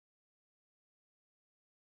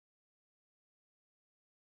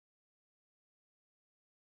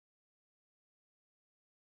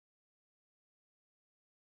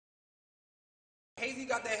Hazy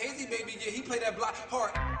got that hazy baby, yeah, he play that block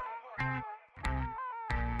hard.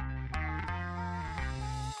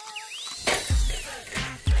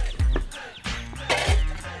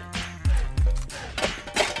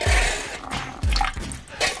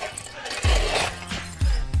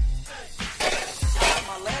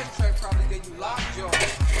 My last track probably gave you lockjaw.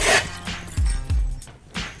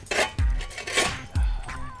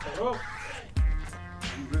 Bro,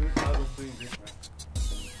 I'm really proud of doing this,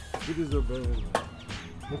 man. It is a better, man.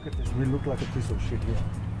 Look at this, we look like a piece of shit here.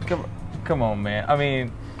 Come on, man. I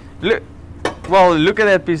mean, look. Well, look at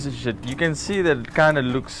that piece of shit. You can see that it kind of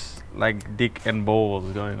looks like dick and balls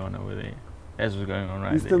going on over there. That's what's going on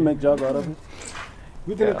right We there. still make job out of it.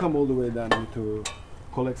 We didn't come all the way down here to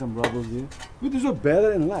collect some rubbles here. We deserve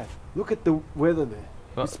better in life. Look at the weather there.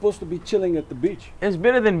 We're supposed to be chilling at the beach. It's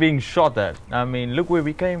better than being shot at. I mean, look where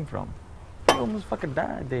we came from. We almost fucking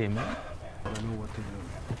died there, man. I don't know what to do, man.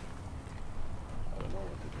 I don't know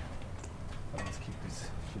what to do. Let's keep this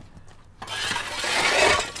shit.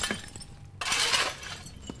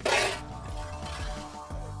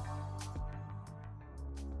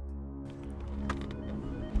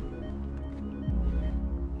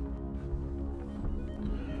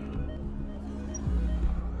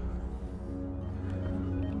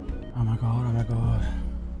 Oh my god, oh my god.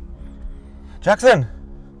 Jackson!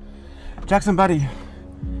 Jackson, buddy.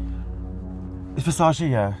 It's Versace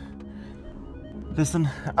here. Listen,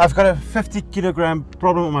 I've got a 50-kilogram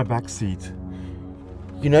problem on my back seat.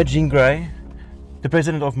 You know Jean Grey, the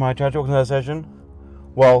president of my charity organization?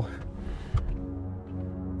 Well,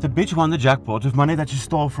 the bitch won the jackpot with money that she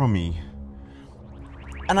stole from me.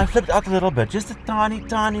 And I flipped out a little bit, just a tiny,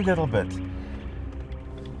 tiny little bit.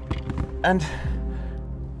 And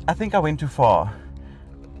I think I went too far.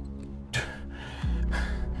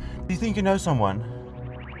 Do you think you know someone?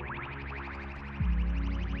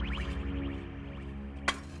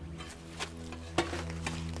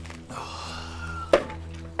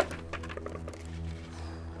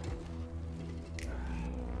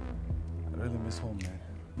 I really miss home, man.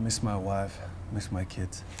 Miss my wife, miss my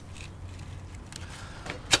kids.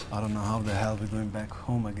 I don't know how the hell we're going back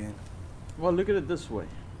home again. Well, look at it this way.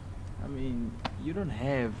 I mean, you don't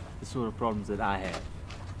have the sort of problems that I have,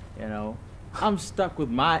 you know? I'm stuck with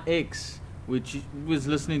my ex, which was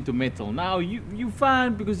listening to metal. Now, you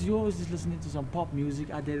fine because you're always just listening to some pop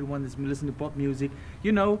music. I dated one that's been listening to pop music.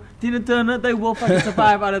 You know, Tina Turner, they will fucking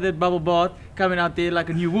survive out of that bubble bath, coming out there like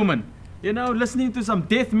a new woman. You know, listening to some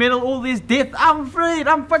death metal, all this death. I'm afraid,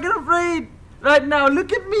 I'm fucking afraid. Right now,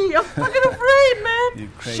 look at me, I'm fucking afraid, man.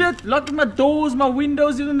 Shit, locked my doors, my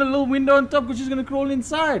windows, even the little window on top because she's gonna crawl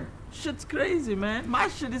inside. Shit's crazy, man. My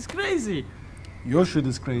shit is crazy. Your shit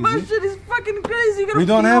is crazy. My shit is fucking crazy. We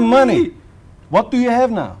don't have money. What do you have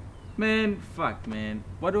now? Man, fuck, man.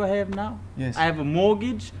 What do I have now? Yes. I have a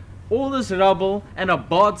mortgage, all this rubble, and a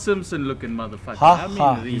Bart Simpson looking motherfucker. Ha I mean,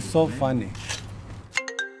 ha, really, he's so man. funny.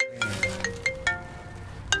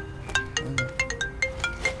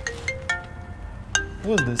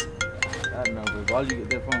 Who is this? I don't know, but while you get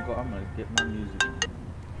that phone call, I'm gonna get my music on.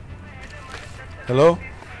 Hello?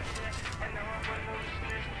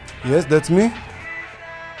 Yes, that's me.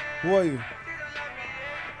 Who are you?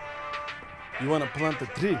 You want to plant a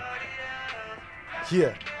tree?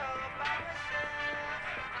 Here.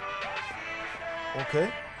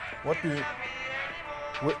 Okay. What do you...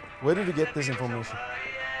 Where did you get this information?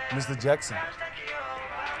 Mr. Jackson.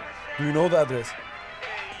 Do you know the address?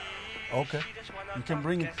 Okay. You can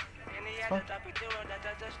bring it. Fine.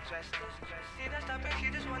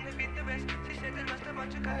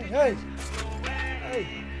 Hey, hey. Hey,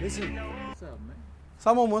 listen. What's up, man?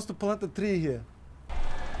 Someone wants to plant a tree here.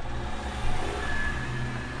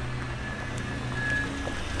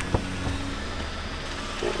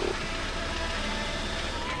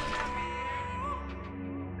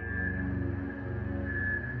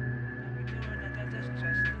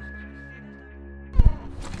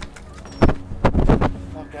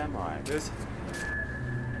 Fuck am I? Yes.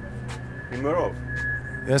 You Moroff?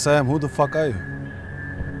 Yes, I am. Who the fuck are you?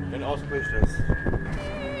 Can ask questions.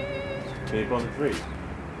 Can you plant a tree?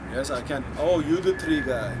 Yes, I can. Oh, you the tree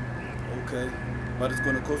guy. Okay. But it's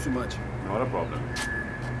gonna cost you much. Not a problem.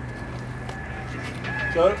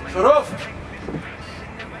 Shroff!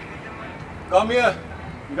 Come here.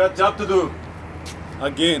 You got a job to do.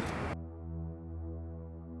 Again.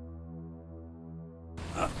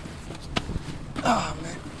 Ah,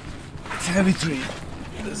 man. It's a heavy tree.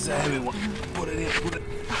 This is a heavy one. Put it in, put it.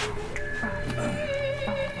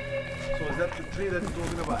 So is that the tree that you're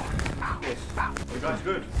talking about? Yes. You guys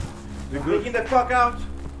good? You good? Taking the fuck out.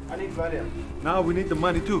 I need value. Now we need the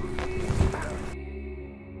money too.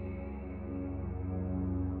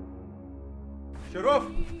 Shroff!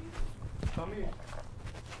 Come here.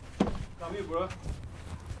 Come here, bro.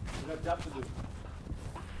 We got a job to do.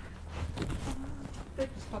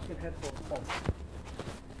 Take this fucking headphones off.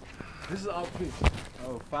 This is our pitch.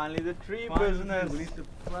 Oh, finally the tree Finally, business. we need to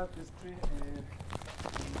plant this tree and get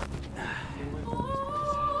away from this place.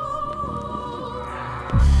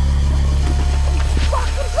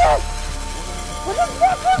 What the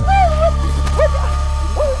fuck is this?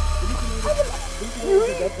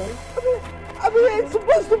 I mean, it's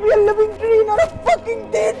supposed to be a living tree, not a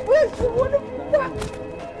fucking dead person. What the fuck?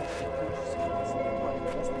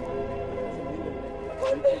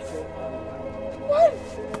 What?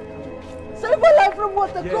 Save my life from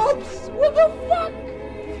what? The cops? What the fuck?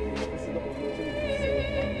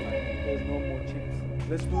 There's no more chance.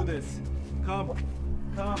 Let's do this. Come.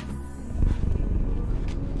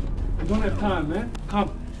 We don't have time, man.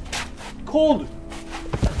 Come. Cold.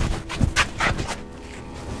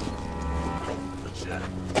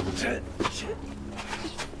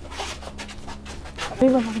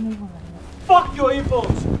 Fuck your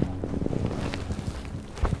earphones.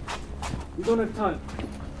 We don't have time.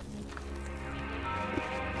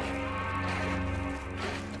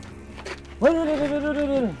 Wait.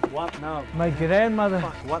 What now? My grandmother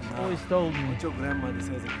What now? always told me What your grandmother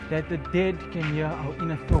says that the dead can hear our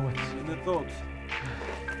inner thoughts. in the thoughts.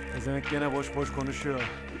 Sen gene boş konuşuyor.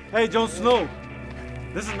 Hey Jon Snow!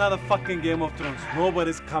 This is not a fucking Game of Thrones.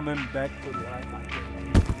 Nobody's coming back to life.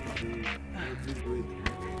 Please do it.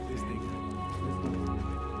 Please think. Let's do it.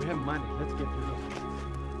 We have money. Let's get rid of it.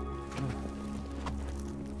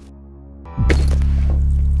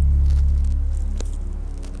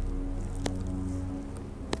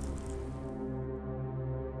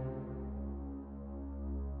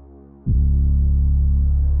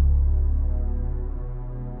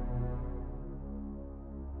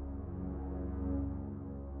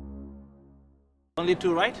 Only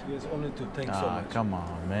two, right? Yes, only to thank so much. Come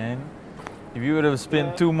on, man. If you would have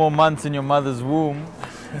spent 2 more months in your mother's womb,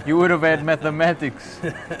 you would have had mathematics.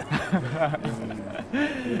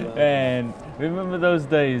 And remember those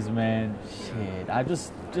days, man. Shit, I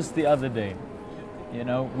just the other day, you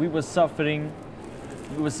know, we were suffering,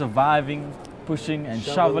 we were surviving, pushing and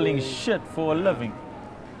shoveling shit for a living.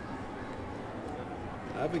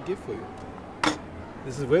 I have a gift for you.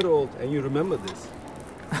 This is very old, and you remember this.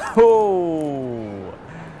 Oh,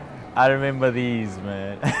 I remember these,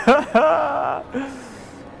 man.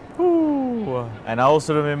 Ooh. And I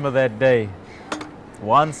also remember that day.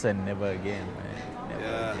 Once and never again, man.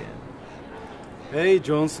 Never again. Hey,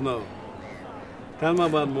 Jon Snow. Tell me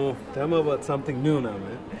about more. Tell me about something new now,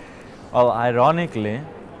 man. Well, ironically,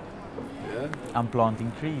 Yeah? I'm planting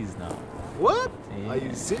trees now. What? Yeah. Are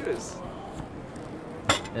you serious?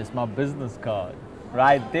 That's my business card.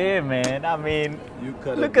 Right there, man. I mean, You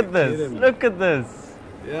gotta look be at this. kidding me. Look at this.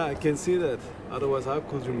 Yeah, I can see that. Otherwise, how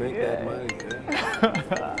could you make that money?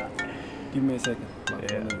 Yeah. Give me a second. My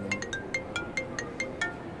phone is ringing.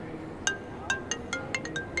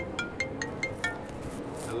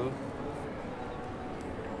 Hello?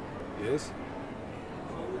 Yes?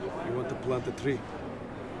 You want to plant a tree?